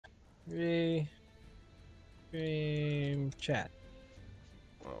Stream chat.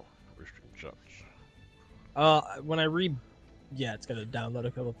 Oh, restream shots. When I yeah, it's gonna download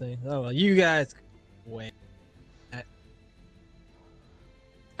a couple things. Oh well, you guys wait. I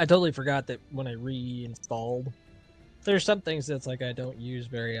totally forgot that when I reinstalled, there's some things that's like I don't use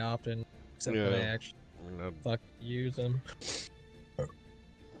very often, except when I actually use them.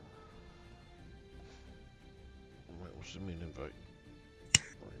 Send me an invite.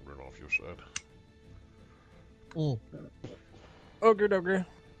 Run off your side. Ogre.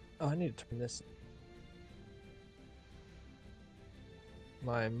 Oh, I need to turn this.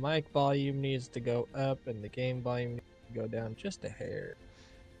 My mic volume needs to go up, and the game volume needs to go down just a hair.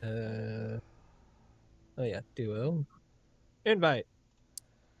 Oh yeah, duo. Invite.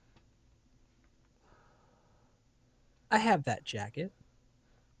 I have that jacket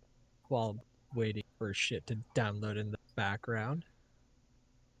while waiting for shit to download in the background.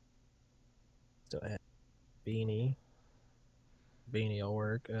 Still have beanie. Beanie will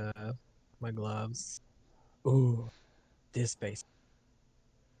work. My gloves. Ooh, this base.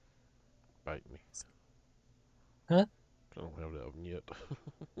 Bite me. Huh? I don't have that one yet.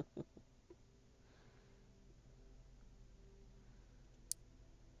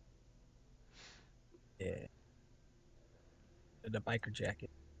 Yeah. The biker jacket.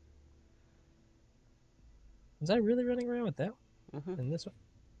 Was I really running around with that one? And this one?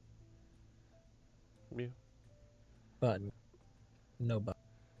 Yeah. Button. No button.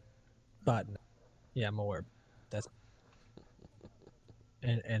 Button. Yeah, more. That's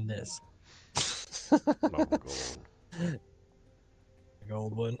and this. Not the gold one. The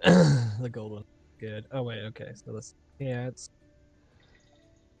gold one. The gold one. Good. Oh wait, okay. So let's it's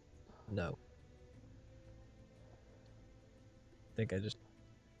no. I think I just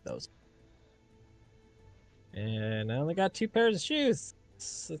those. And I only got 2 pairs of shoes.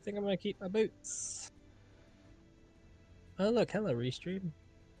 So I think I'm gonna keep my boots. Oh look, hello Restream.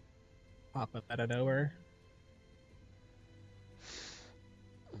 Pop up out of nowhere.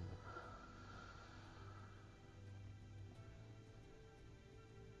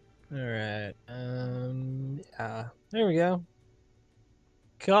 Alright. There we go.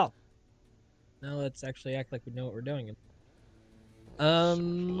 Cool. Now let's actually act like we know what we're doing. So much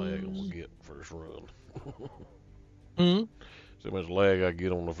lag I'm gonna get first run. So much lag I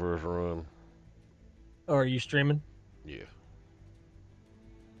get on the first run. Oh, are you streaming? Yeah.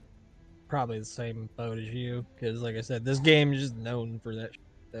 Probably the same boat as you, because like I said, this game is just known for that shit,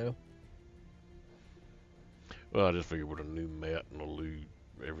 though. Well, I just figured with a new map and a loot,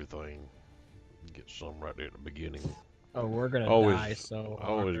 everything, get some right there at the beginning. Oh, we're gonna die so hard. I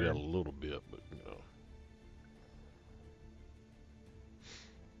always got a little bit, but you know.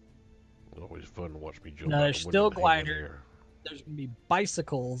 It's always fun to watch me jump out there's the window still and hang in glider. there. There's gonna be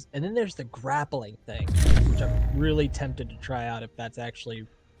bicycles, and then there's the grappling thing, which I'm really tempted to try out if that's actually a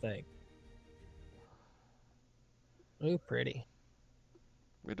thing. Ooh, pretty.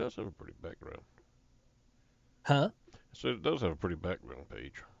 It does have a pretty background. Huh? So it does have a pretty background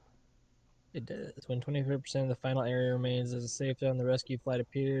page. It does. When 25% of the final area remains as a safe zone, the rescue flight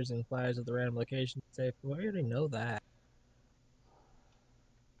appears and flies at the random location. Safe. Well, I already know that.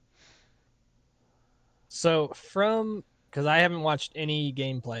 So because I haven't watched any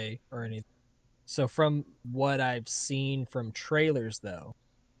gameplay or anything. So from what I've seen from trailers, though,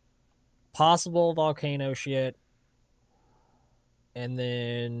 possible volcano shit, and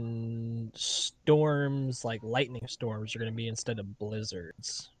then storms, like lightning storms, are going to be instead of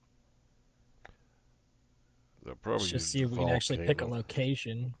blizzards. They'll probably Let's just use see the if we can actually pick a volcano.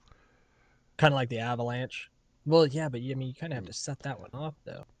 location. Kind of like the avalanche. Well, yeah, but I mean, you kind of have to set that one off,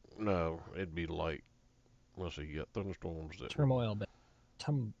 though. No, it'd be like, let's see, you got thunderstorms that... Turmoil, but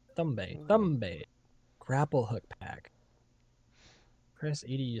Thumbay. Grapple hook pack. Press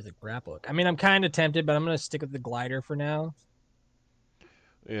E to use the grapple hook. I mean, I'm kind of tempted, but I'm going to stick with the glider for now.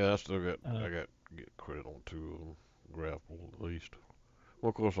 Yeah, I still got, I got get credit on 2 of them. Grapple, at least. Well,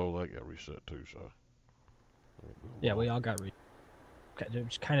 of course, all that got reset, too, so... Yeah, we all got I'm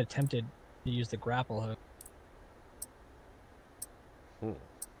just kind of tempted to use the grapple hook.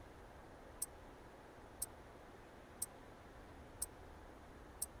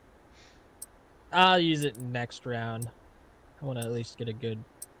 I'll use it next round. I want to at least get a good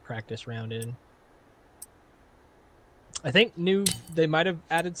practice round in. I think they might have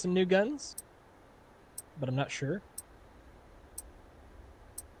added some new guns, but I'm not sure.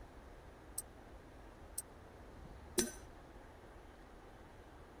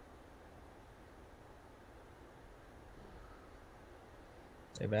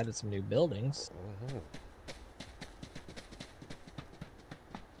 They've added some new buildings.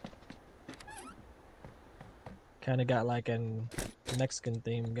 Kind of got like a Mexican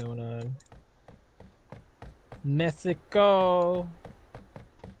theme going on. Mexico.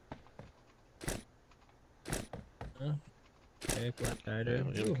 Okay, flat tire.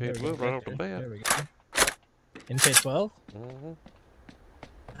 Yeah, MK12 right off the bat. There we go. MK12? Mm-hmm.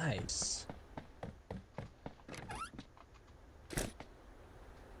 Nice.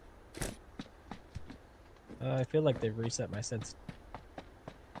 I feel like they've reset my sense.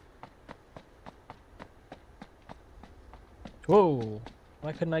 Whoa!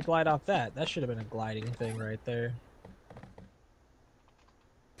 Why couldn't I glide off that? That should have been a gliding thing right there.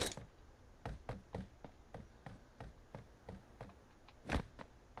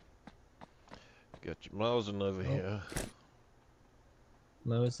 Got your Mosin over here.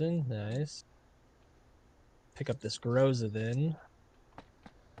 Mosin, nice. Pick up this Groza then.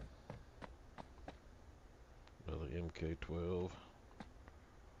 Another MK12.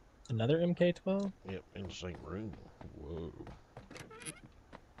 Another MK12? Yep, in the same room. Whoa.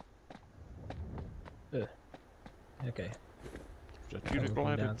 Ugh. Okay. Is that you that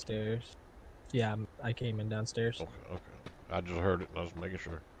glided? Downstairs. Yeah, I came in downstairs. Okay, okay. I just heard it and I was making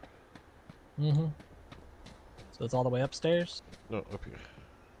sure. Mm-hmm. So it's all the way upstairs? No, up here.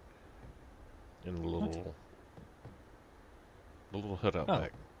 In the little... The little hut out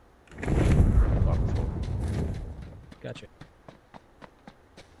back. Bottom floor. Gotcha.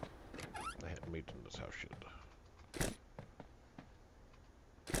 I had meat in this house shit.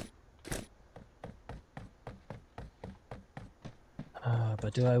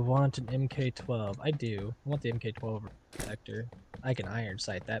 But do I want an MK12? I do. I want the MK12 vector. I can iron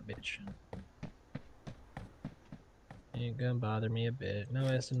sight that bitch. Ain't gonna bother me a bit. No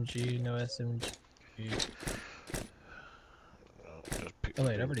SMG, no SMG. Oh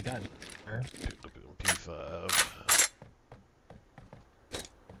wait, I already got it. Picked up an P5.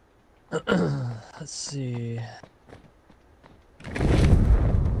 Let's see.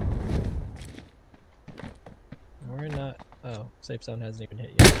 We're not. Oh, safe zone hasn't even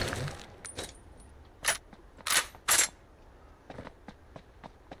hit yet.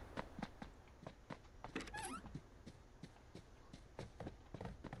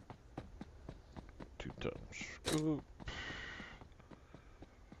 Two-ton scoop.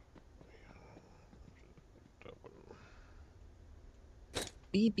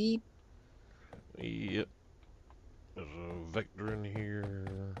 Beep beep. Yep. There's a vector in here.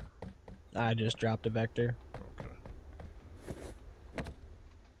 I just dropped a vector.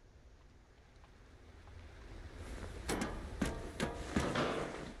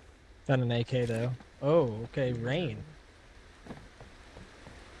 Found an AK though. Oh, okay, rain.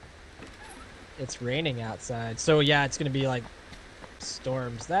 It's raining outside. So yeah, it's gonna be like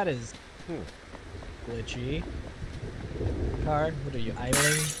storms. That is glitchy. Car, what are you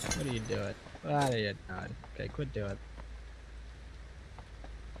idling? What are you doing? What are you doing? Okay, quit doing.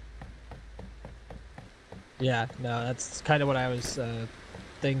 Yeah, no, that's kind of what I was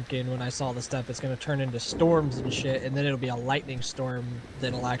thinking when I saw the stuff. It's gonna turn into storms and shit, and then it'll be a lightning storm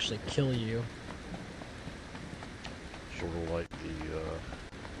that'll actually kill you. Sort of like the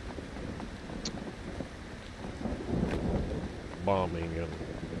bombing in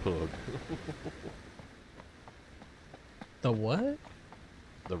Pug. The what?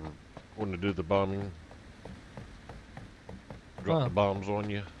 When they do the bombing, drop the bombs on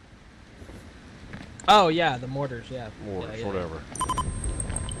you. Oh yeah, the mortars, yeah. Mortars, yeah. whatever.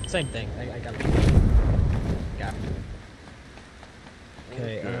 Same thing. I got it. Got it.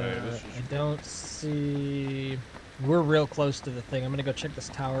 Okay, I don't see... We're real close to the thing. I'm gonna go check this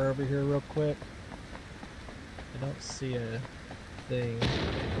tower over here real quick. I don't see a thing.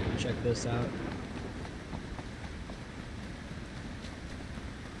 Check this out.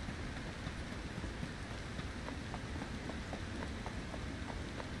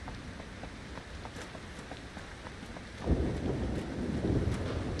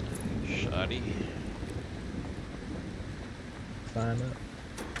 Shoddy. Climb up.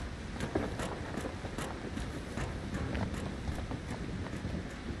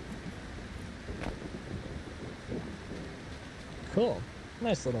 Cool.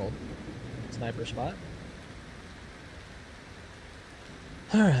 Nice little sniper spot.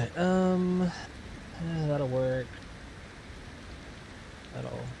 Alright, that'll work.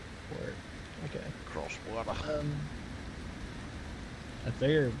 That'll work. Okay. Crosswater. I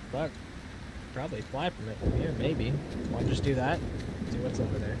figure, fuck, probably fly from it from here, maybe. I'll just do that. See what's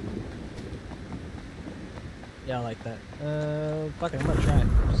over there. Yeah, I like that. Fuck it, I'm gonna try it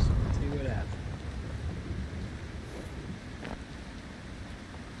first. See what happens.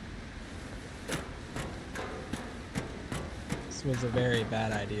 This was a very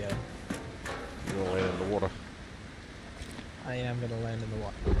bad idea. You gonna land in the water? I am gonna land in the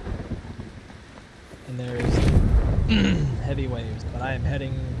water. And there is heavy waves, but I am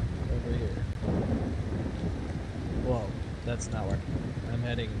heading over here. Whoa, that's not where I'm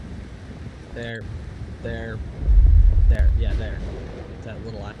heading. There. Yeah, there. That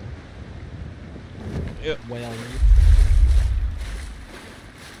little island. Yep. Whale reef.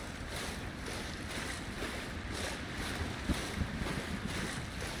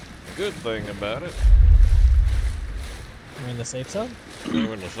 Good thing about it, We're in the safe zone?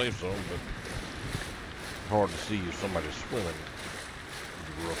 we're in the safe zone, but hard to see if somebody's swimming.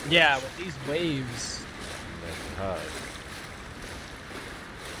 Yeah, with these waves. They can hide.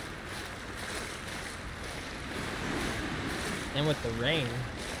 And with the rain,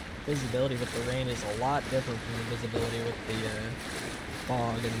 visibility with the rain is a lot different from the visibility with the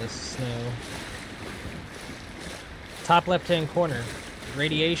fog and the snow. Top left-hand corner,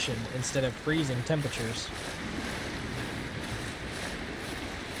 radiation instead of freezing temperatures.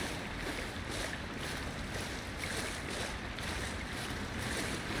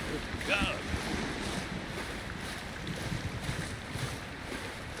 God.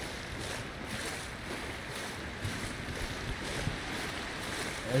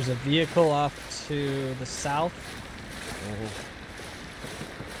 There's a vehicle off to the south.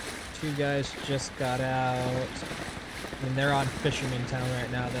 Two guys just got out. And they're on Fisherman Town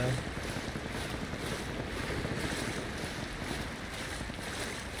right now, though.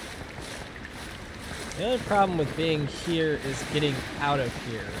 The other problem with being here is getting out of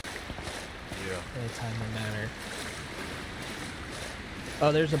here. Yeah. In a timely manner.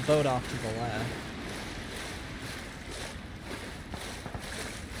 Oh, there's a boat off to the left.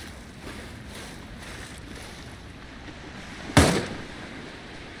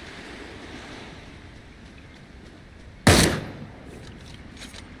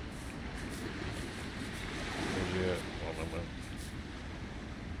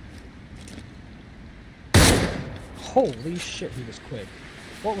 Holy shit, he was quick.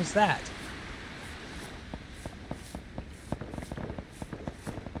 What was that?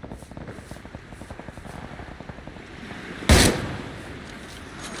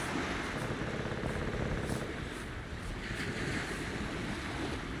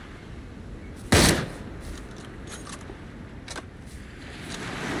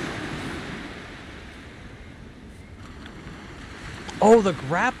 Oh, the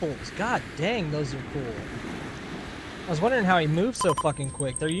grapples! God dang, those are cool. I was wondering how he moved so fucking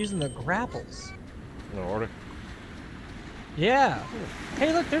quick. They're using the grapples. No order. Yeah.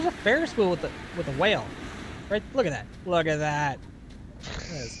 Hey, look, there's a Ferris wheel with a whale. Right? Look at that. Look at that.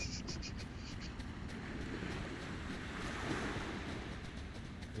 Yes.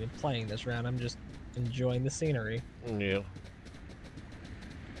 I've been playing this round. I'm just enjoying the scenery. Yeah.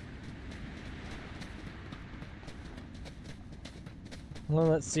 Well,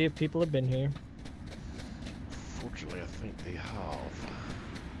 let's see if people have been here. Fortunately, I think they have.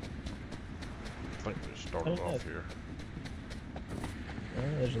 I think they started off here. Well,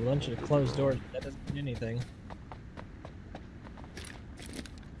 there's a bunch of closed doors, but that doesn't mean anything.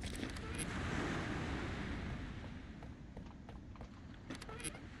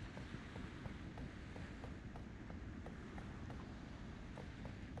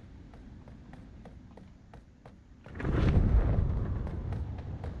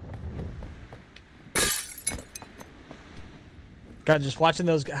 God, just watching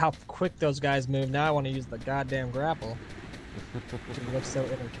how quick those guys move. Now I want to use the goddamn grapple. It looks so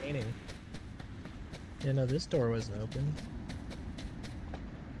entertaining. Yeah, no, this door wasn't open.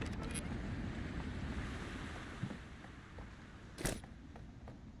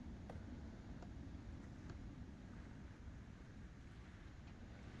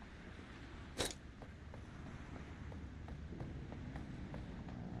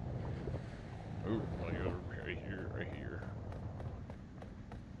 Ooh, I got right here, right here.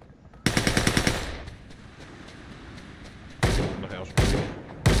 The house.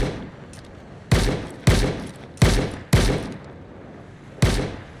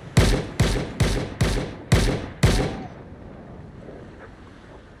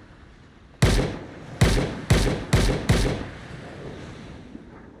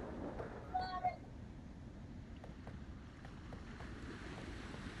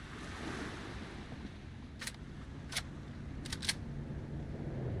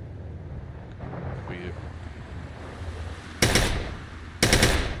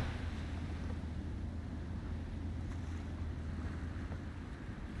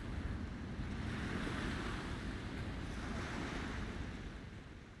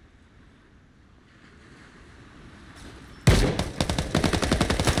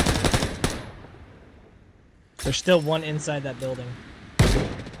 There's still one inside that building.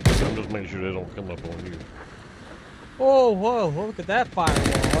 I'm just making sure they don't come up on you. Oh, whoa, look at that firewall,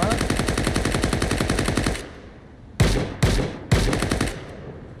 huh?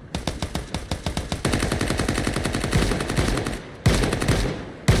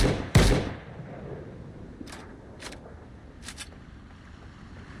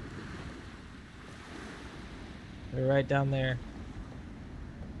 They're right down there.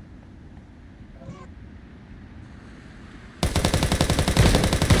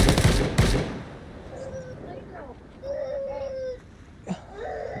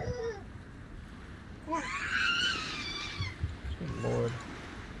 Good Lord.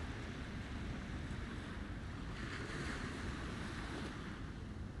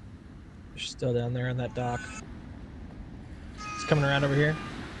 They're still down there on that dock. It's coming around over here.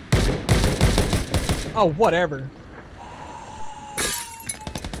 Oh, whatever.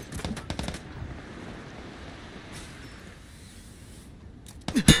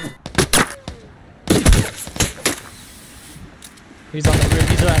 He's on the roof.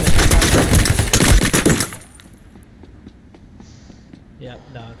 He's around it. Yep,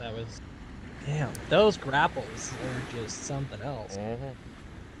 no, that was... Damn, those grapples are just something else.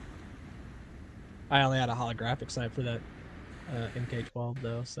 I only had a holographic sight for that MK12,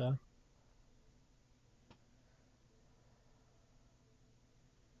 though, so...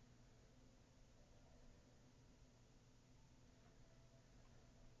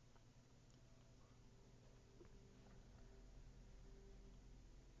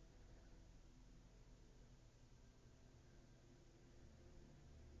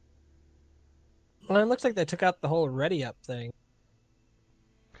 Well, it looks like they took out the whole ready up thing.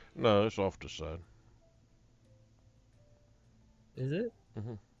 No, it's off the side. Is it?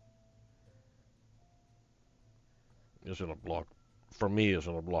 It's in a block. For me, it's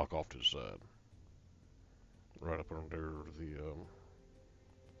in a block off to the side. Right up under the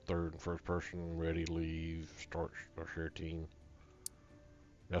third and first person, ready, leave, start or share team.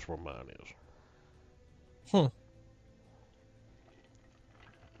 That's where mine is. Hmm.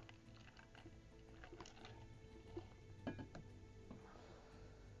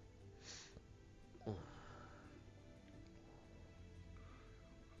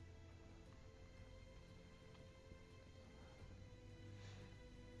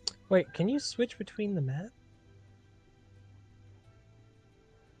 Wait, can you switch between the map?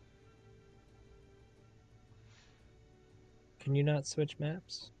 Can you not switch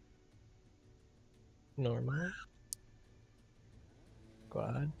maps? Normal?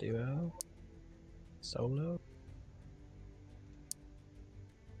 Quad, duo, solo?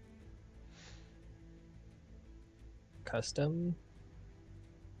 Custom?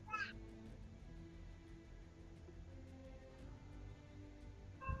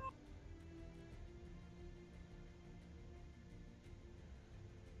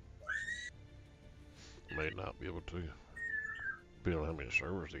 May not be able to. Depending on how many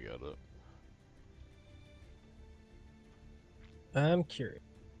servers they got up. I'm curious.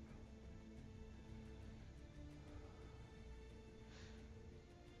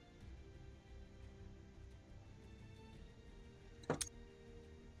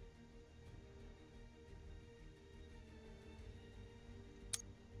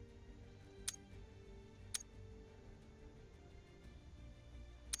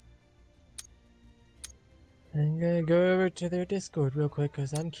 I'm gonna go over to their Discord real quick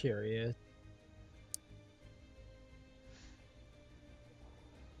because I'm curious.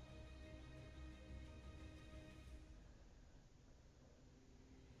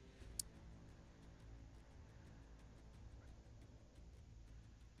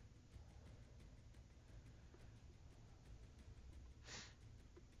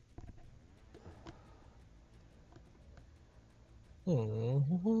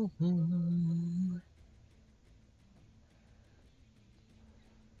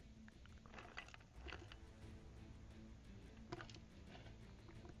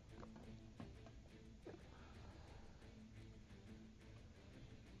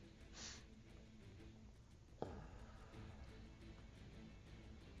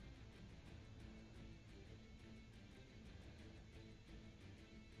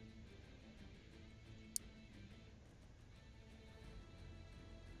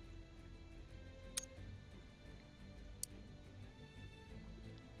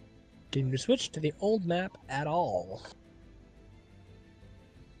 Can you switch to the old map at all?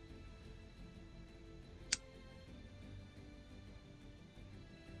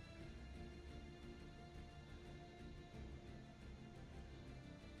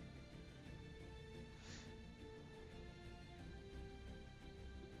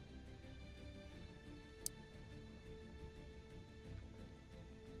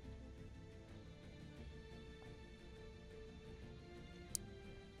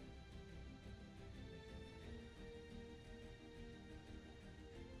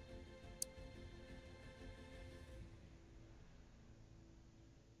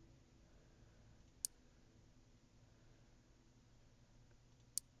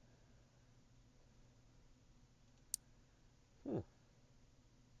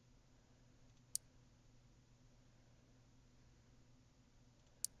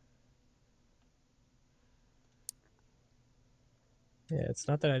 Yeah, it's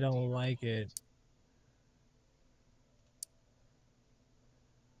not that I don't like it.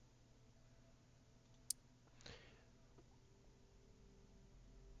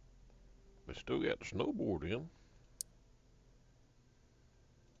 They still got the snowboard in.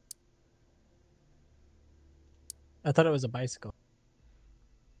 I thought it was a bicycle.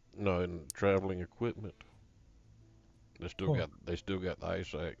 No, in traveling equipment. Huh. They still got the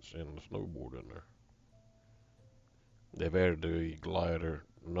ice axe and the snowboard in there. They've added a glider,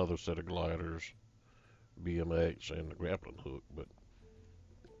 another set of gliders, BMX, and the grappling hook, but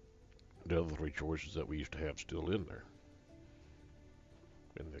the other three choices that we used to have still in there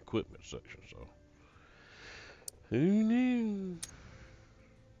in the equipment section. So who knew?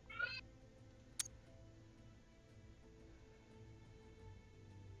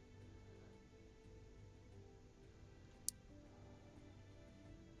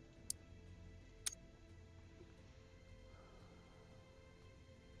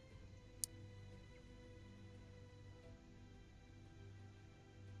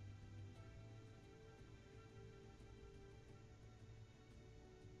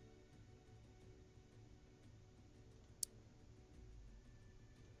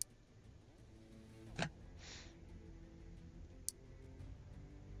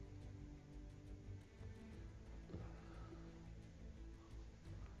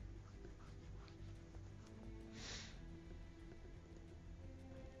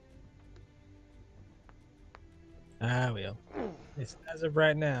 Ah, well. As of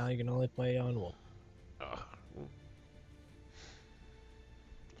right now, you can only play on one. Ah,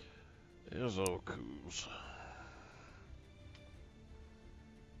 it's all coos.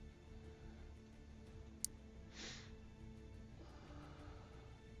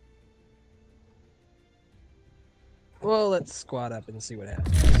 Well, let's squat up and see what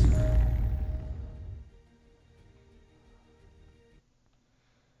happens.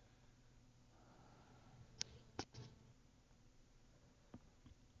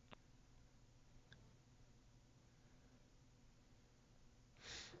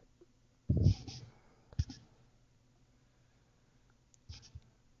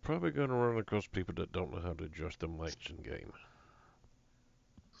 Probably gonna run across people that don't know how to adjust their mics in game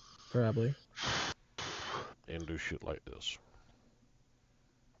Probably. and do shit like this.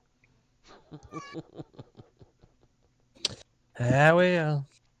 Ah, well.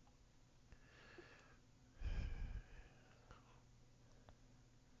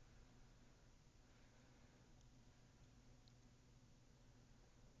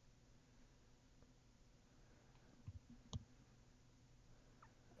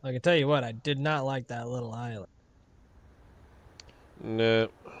 I can tell you what, I did not like that little island. No.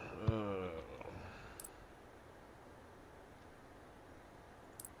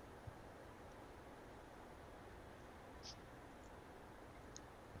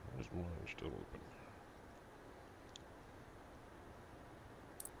 Is mine still open?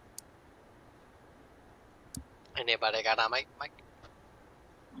 Anybody got a mic? Mike?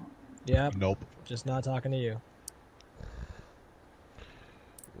 Yep. Nope. Just not talking to you.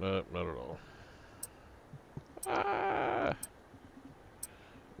 No, not at all. Ah.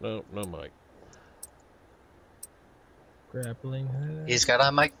 No, no mic. Grappling hook. He's got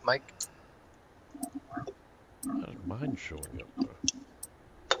a mic, Mike. How's mine showing up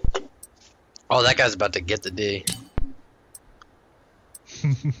though? Oh, that guy's about to get the D.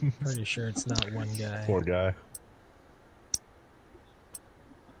 Pretty sure it's not one guy. Poor guy.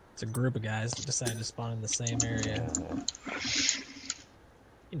 It's a group of guys that decided to spawn in the same area.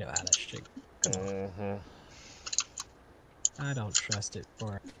 You know how that shit. I don't trust it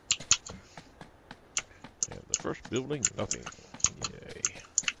for it. Yeah, the first building, nothing. Yay.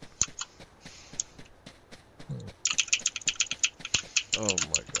 Oh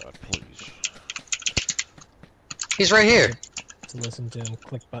my god, please. He's right here. To listen to him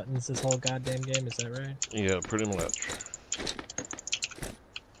click buttons this whole goddamn game, is that right? Yeah, pretty much.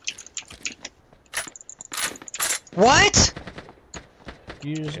 What?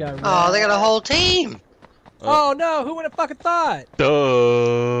 You just got Oh, they got a whole team. Oh no, who would have fucking thought?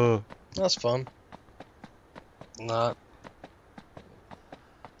 Duh! That's fun. Not.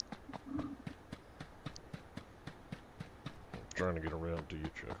 Trying to get around to you,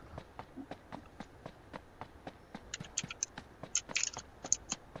 Chuck.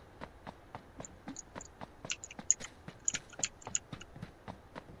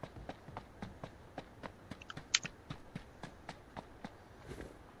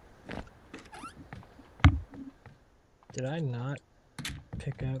 Did I not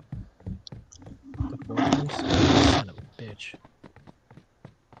pick up the fortress? Son of a bitch.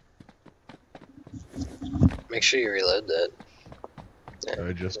 Make sure you reload that.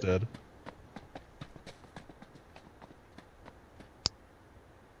 I just did.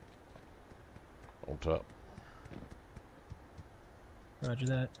 On top. Roger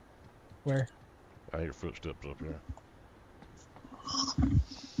that. Where? I hear footsteps up here.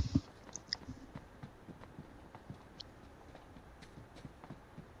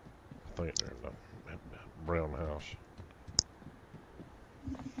 I think they're in the brown house.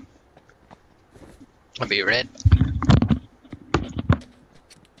 I'll be red.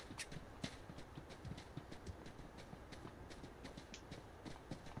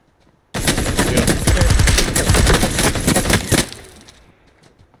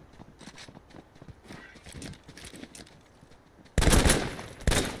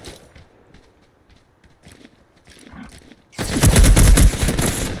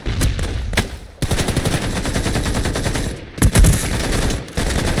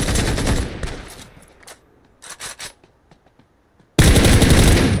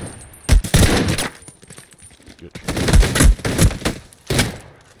 Good.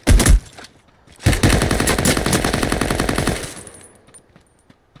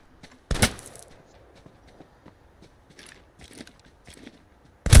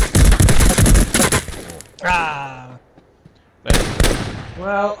 Ah! Hey,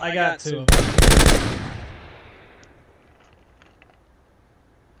 Well, I got two.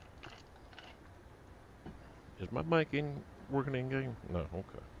 is my mic working in game? No,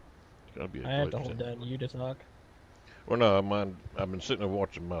 okay. It's gotta be a I had glitch to hold then. down you to talk. Well, no, mine. I've been sitting there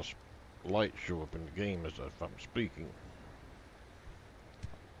watching my light show up in the game as if I'm speaking.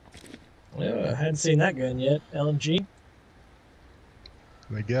 Yeah, I hadn't seen that gun yet. LMG?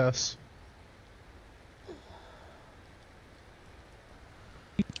 I guess.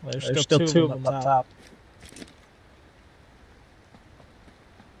 Well, there's still two of them up top.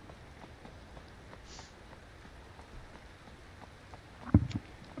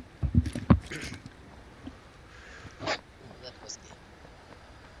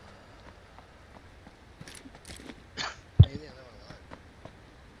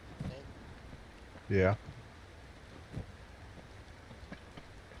 Yeah.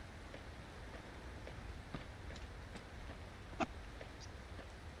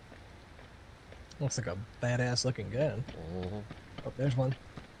 Looks like a badass looking gun. Mm-hmm. Oh, there's one.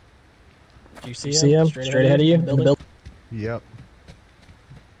 Do you see See him? him? Straight ahead of you? In the building? Yep.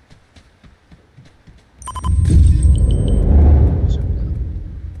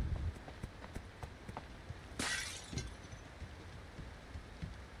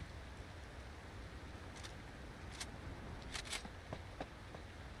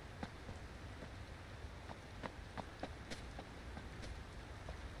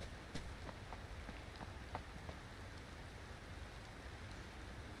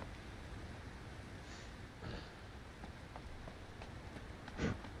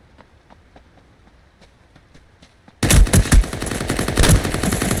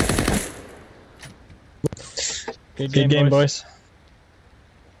 Good Good game, boys.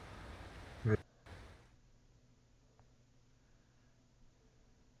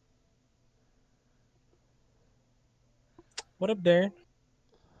 What up, Darren?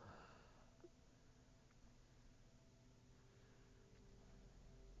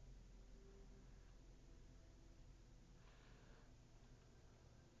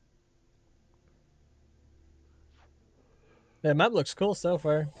 That map looks cool so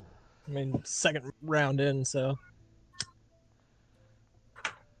far. I mean, second round in, so.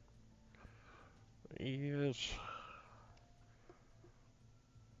 Yes.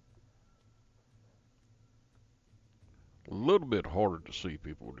 A little bit harder to see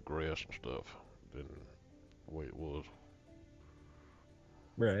people with the grass and stuff than the way it was.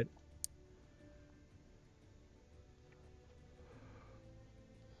 Right.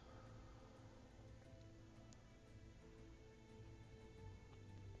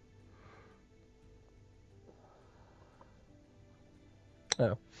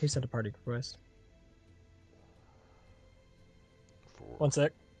 Oh, he sent a party request. For 1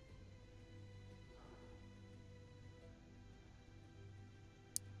 sec.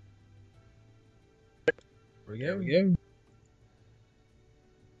 There we go.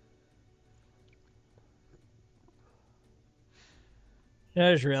 Yeah,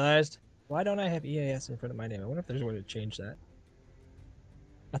 I just realized, why don't I have EAS in front of my name? I wonder if there's a way to change that.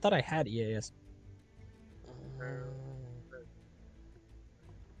 I thought I had EAS.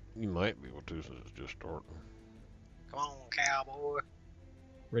 You might be able to since it's just starting. Come on, cowboy.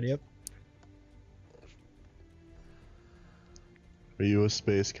 Ready up? Are you a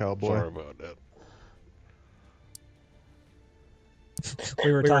space cowboy? Sorry about that.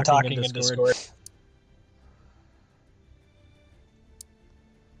 We were talking in Discord.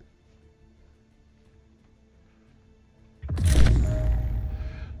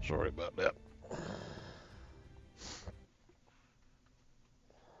 Sorry about that.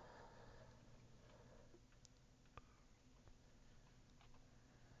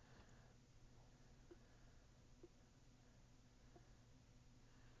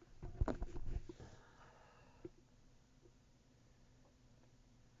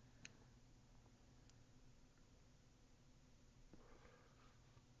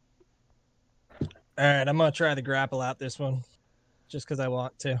 All right, I'm gonna try the grapple out this one, just because I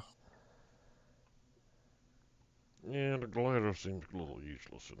want to. Yeah, the glider seems a little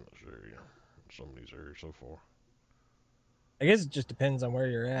useless in this area. In some of these areas so far. I guess it just depends on where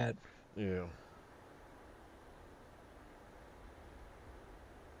you're at. Yeah.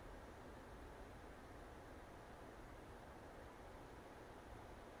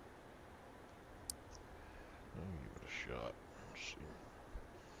 I'll give it a shot. Let's see.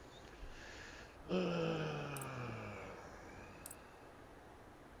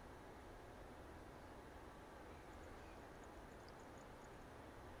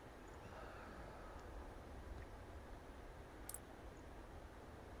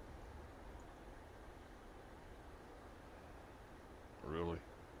 Really?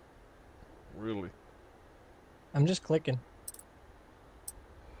 Really? I'm just clicking.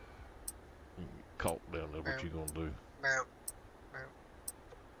 You get caught down there, what you gonna do? Meow. Meow.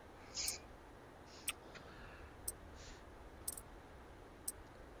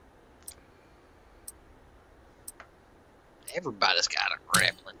 Everybody's got a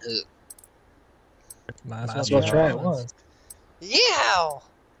grappling hook. Might as well try it once. Yeah.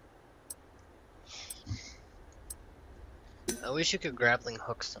 I wish you could grappling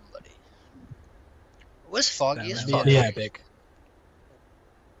hook somebody. What's foggy as fuck? Yeah, epic.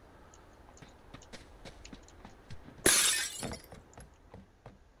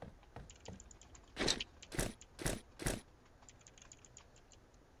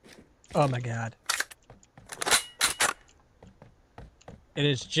 Oh my god. It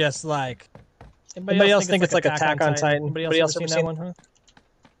is just like. Anybody else think it's like Attack on Titan? Anybody else ever seen that one, huh?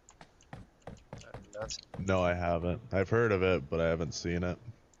 No, I haven't. I've heard of it, but I haven't seen it.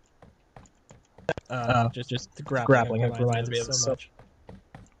 Just the Grappling hook reminds me of it so much.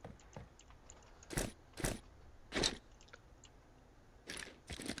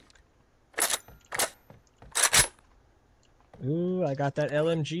 Ooh, I got that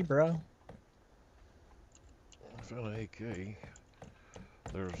LMG, bro. I found an AK.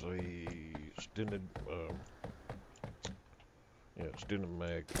 There's a extended, extended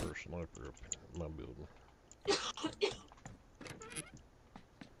mag for a sniper up in my building.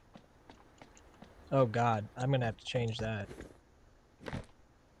 Oh god, I'm gonna have to change that.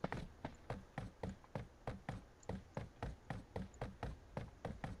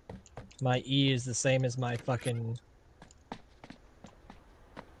 My E is the same as my fucking...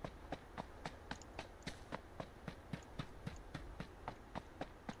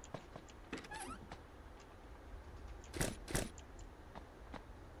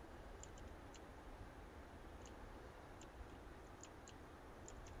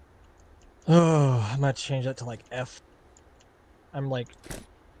 Oh, I might change that to like F. I'm like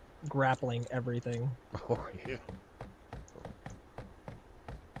grappling everything. Oh, yeah.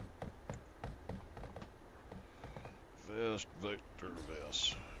 Vest, Vector,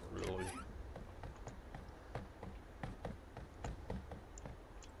 Vest. Really?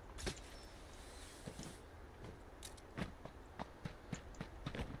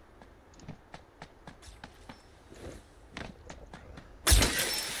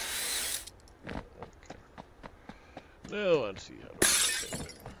 Now let's see how to make it.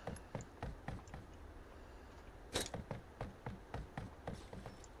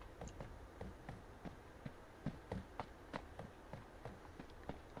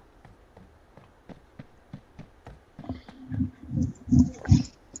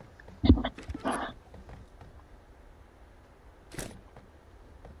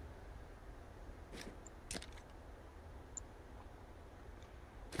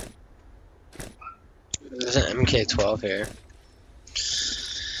 There's an MK12 here.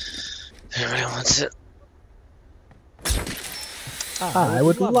 Everybody wants it. I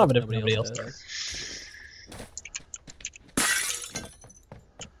would love it if nobody else does.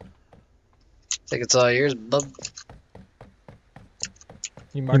 Think it's all yours, bub.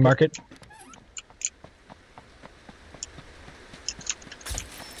 You mark it?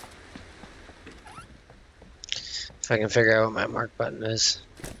 If I can figure out what my mark button is.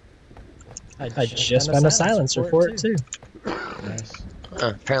 I just found a silencer for it too. Nice.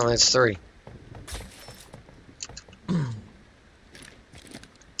 Apparently it's 3.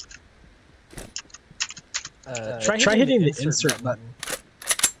 Try hitting the insert button.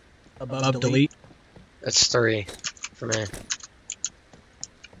 above delete? That's 3 for me.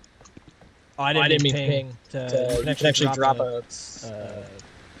 Oh, I didn't mean ping. You can actually drop the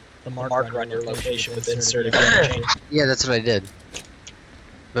marker on your location with inserted geometry. Yeah, that's what I did.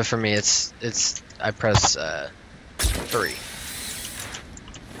 But for me, it's I press 3.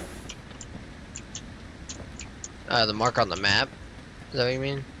 The mark on the map. Is that what you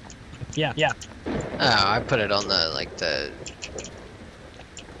mean? Yeah. Oh, I put it on the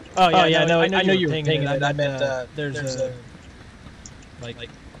Oh yeah, no, I know you were pinging it. I meant there's a like.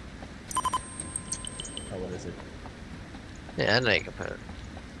 Oh, what is it? Yeah, I know you can put it.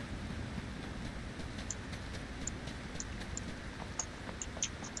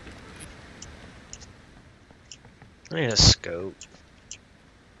 I need a scope.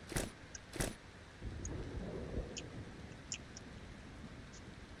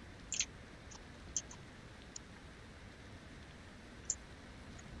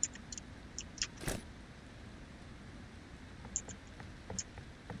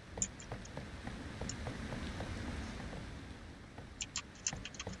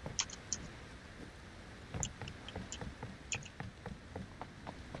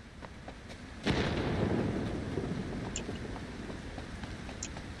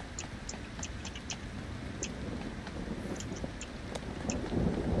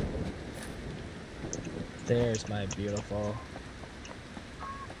 There's my beautiful.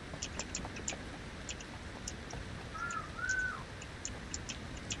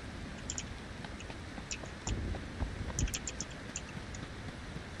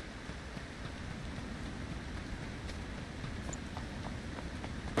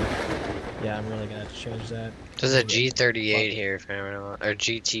 Yeah, I'm really gonna have to change that. There's a G38 here if anyone wants, or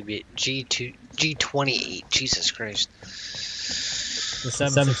G28. Jesus Christ. The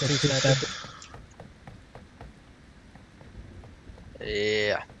 7.62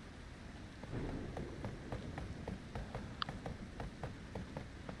 Yeah.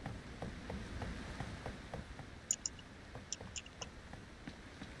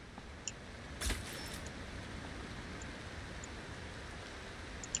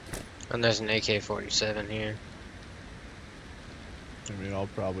 And there's an AK-47 here. I mean, I'll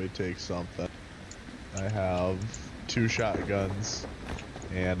probably take something. I have 2 shotguns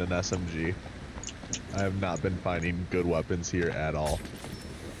and an SMG. I have not been finding good weapons here at all.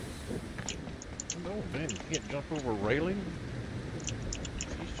 No, man, you can't jump over a railing?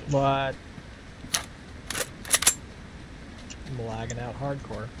 What? I'm lagging out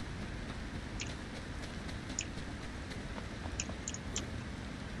hardcore.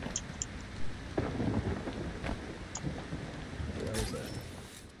 Where is it?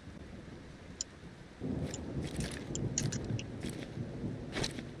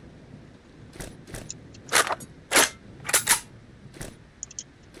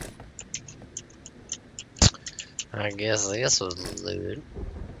 I guess this was looted.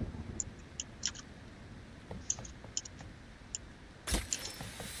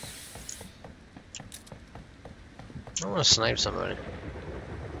 I want to snipe somebody.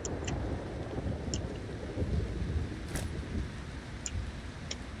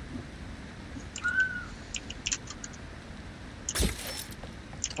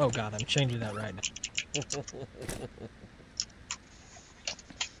 Oh god, I'm changing that right now.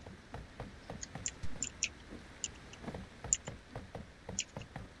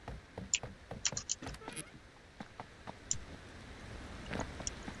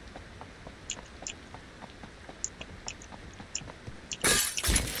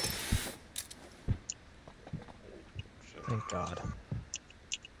 Thank God.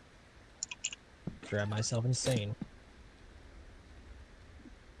 Drive myself insane.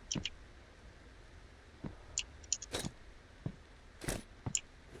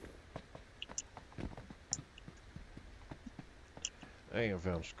 I ain't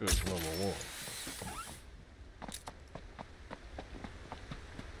found scoop number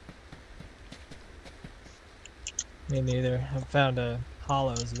 1. Me neither. I've found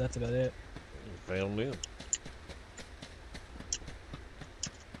hollows, and that's about it. Found them.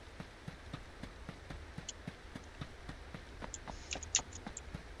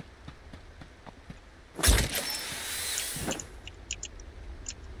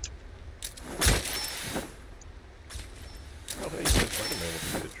 Oh, hey, Spider-Man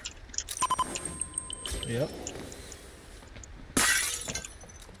with the picture. Yep.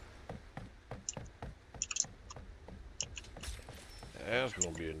 That's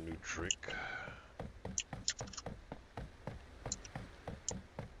gonna be a new trick.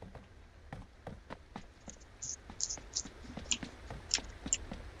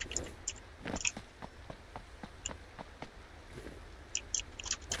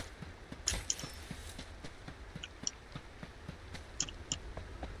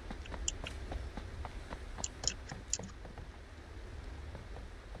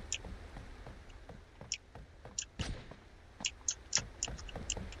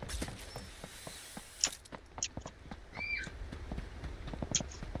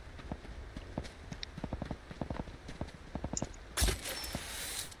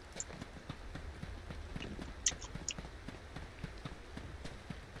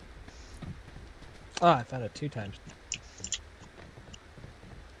 Oh, I found it 2 times.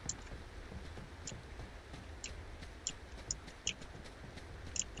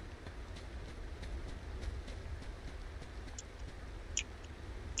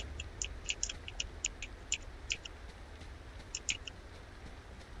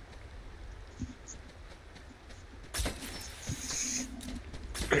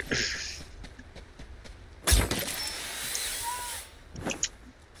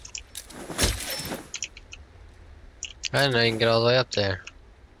 I didn't know you can get all the way up there.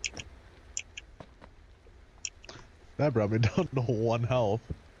 That brought me down to 1 health.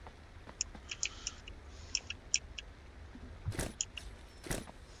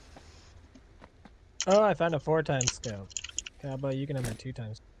 Oh, I found a 4 times scope. Okay, how about you can have my 2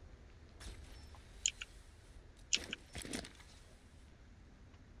 times?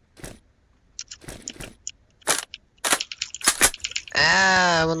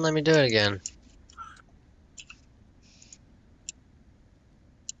 Ah, wouldn't let me do it again.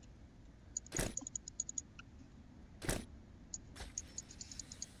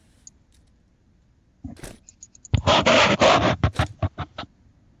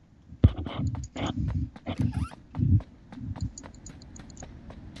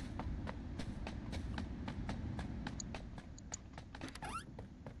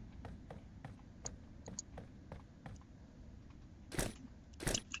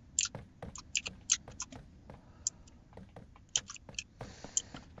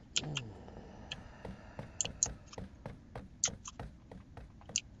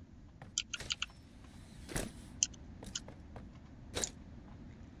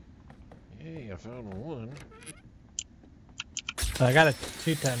 Yay, I found 1. I got a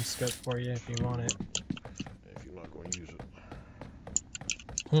 2 times scope for you if you want it. If you're not going to use it.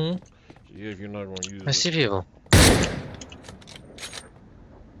 Hmm? Yeah, if you're not going to use I it. see people.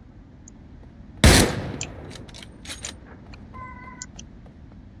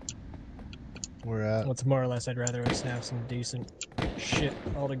 Where at? What's more or less, I'd rather us have some decent shit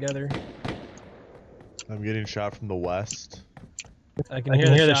altogether. I'm getting shot from the west. I can,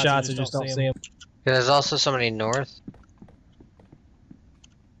 hear the shots, I just don't see them. Yeah, there's also somebody north.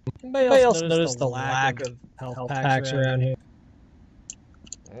 Anybody else noticed the lack of health packs around here?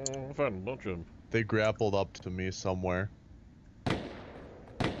 Oh, I found a bunch of them. They grappled up to me somewhere. Oh,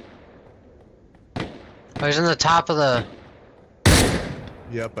 he's in the top of the...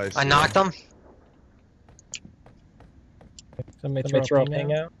 Yep, I see I knocked him. Somebody throw a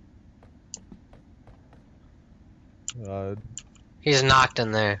ping out? He's knocked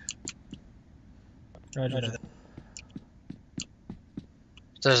in there. Roger that.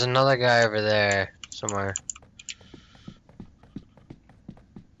 There's another guy over there somewhere.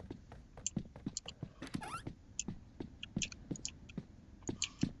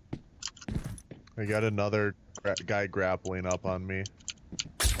 I got another guy grappling up on me.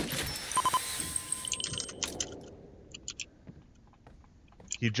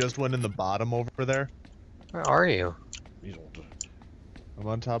 He just went in the bottom over there. Where are you? He's on the I'm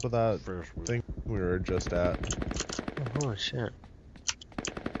on top of that first one. thing we were just at. Oh, holy shit.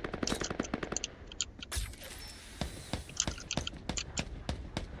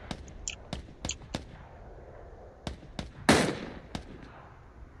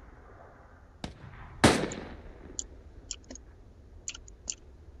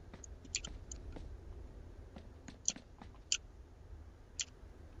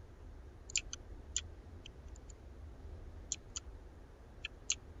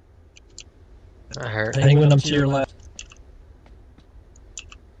 I hurt. Penguin up to your left.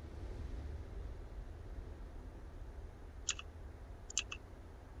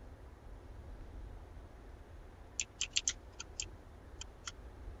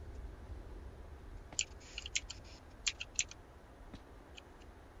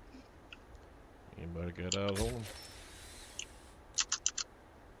 Anybody got eyes on him?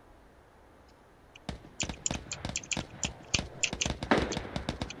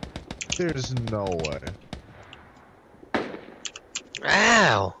 There's no way.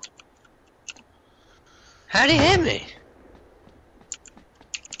 Ow! How'd he hit me?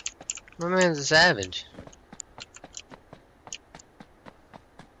 My man's a savage.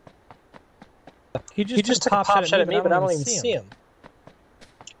 He just took a pop shot at me, but I don't even see him.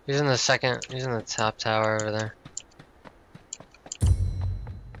 He's in the second, he's in the top tower over there.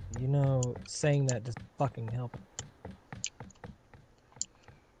 You know, saying that doesn't fucking help.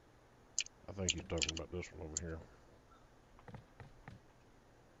 I think he's talking about this one over here.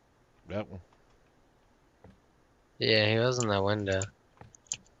 That one. Yeah, he was in that window.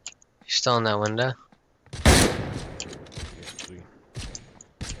 He's still in that window? Can't see.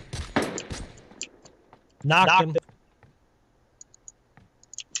 Knocked him.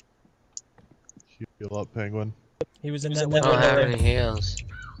 Heal up, penguin. He was in that I window don't have there. any heals.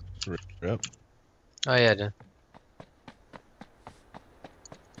 Yep. Oh yeah, I do.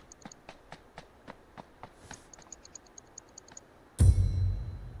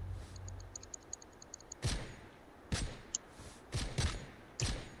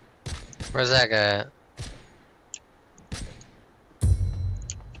 Where's that guy at?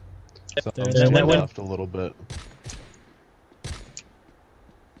 Sounds There's to that the one. left a little bit.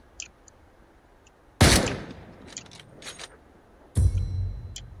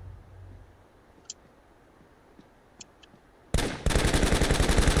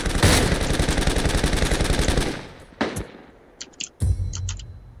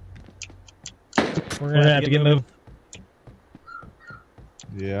 We're gonna have to get moving.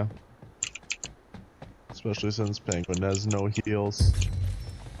 Yeah. Especially since penguin has no heals.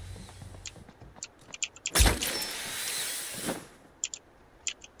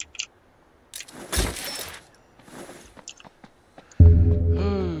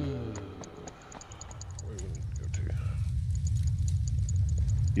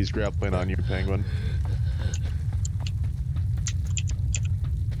 He's grappling on you, penguin.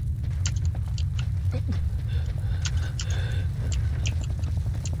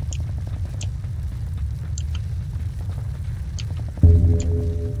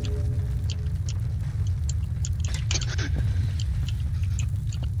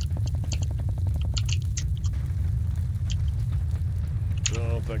 I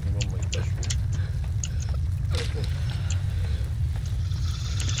don't think I'm gonna make this one.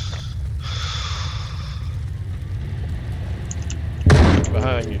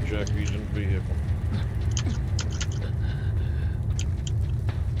 Behind you, Jack. He's in the vehicle.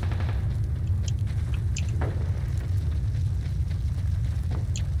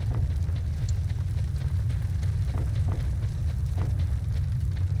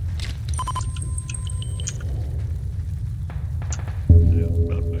 Yeah,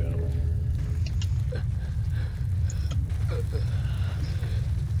 about down.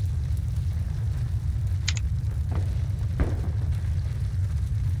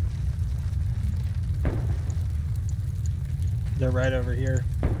 They're right over here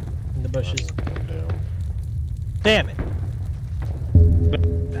in the bushes. Down. Damn it!